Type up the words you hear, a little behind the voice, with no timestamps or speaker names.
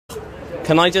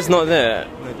Can I just not do it?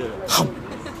 No, do it.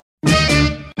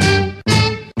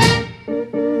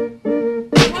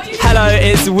 Hello,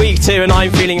 it's week 2 and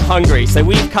I'm feeling hungry, so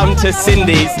we've come to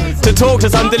Cindies to talk to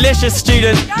some delicious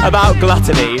students about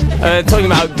gluttony. Talking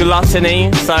about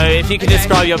gluttony, so if you could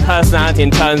describe your personality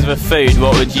in terms of a food,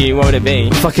 what would it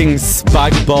be? Fucking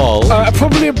spag ball.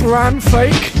 Probably a bran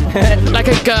fake. Like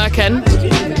a gherkin.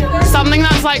 Something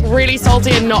that's like really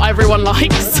salty and not everyone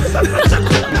likes.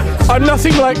 I'm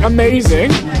nothing like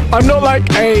amazing. I'm not like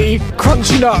a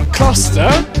crunchy nut cluster.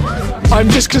 I'm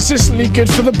just consistently good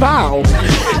for the bowel.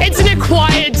 It's an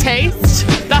acquired taste.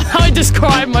 That's how I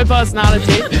describe my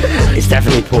personality. It's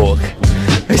definitely pork.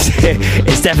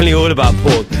 It's definitely all about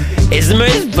pork. It's the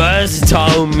most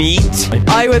versatile meat.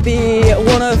 I would be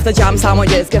one of the jam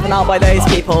sandwiches given out by those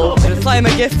people. It's like I'm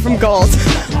a gift from God.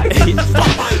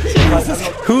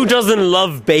 Who doesn't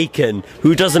love bacon?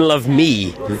 Who doesn't love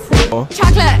me?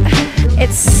 Chocolate.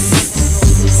 It's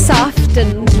soft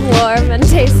and warm and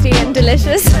tasty and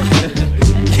delicious.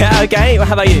 Yeah, okay, well,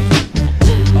 how about you?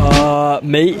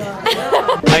 Meat.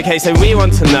 Okay, so we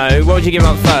want to know, what would you give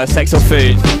up first, sex or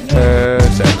food?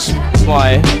 Sex.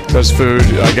 Why? Because food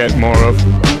I get more of.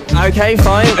 Okay,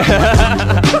 fine.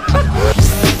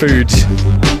 Food.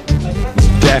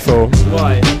 Therefore.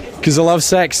 Why? Because I love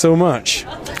sex so much.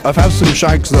 I've had some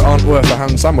shags that aren't worth a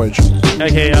ham sandwich.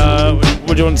 Okay,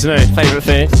 what do you want to know? Favourite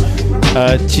food?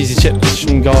 Cheesy chips,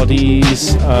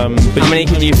 Cindies. How many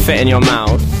can you fit in your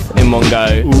mouth in one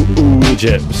go? Ooh,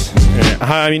 chips.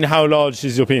 Yeah. How large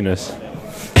is your penis?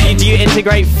 Do you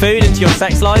integrate food into your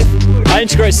sex life? I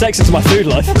integrate sex into my food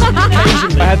life.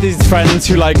 I had these friends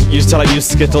who used to use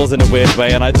Skittles in a weird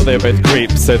way, and I thought they were both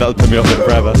creeps, so that would put me off it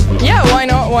forever. Yeah, why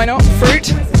not? Why not?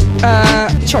 Fruit,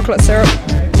 chocolate syrup.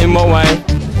 In what way?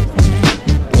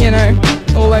 You know,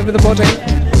 all over the body.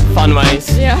 Fun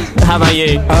ways. Yeah. How about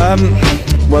you?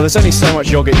 Well, there's only so much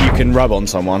yogurt you can rub on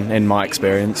someone, in my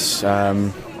experience.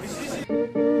 I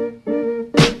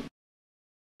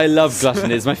love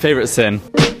gluttony, it's my favourite sin.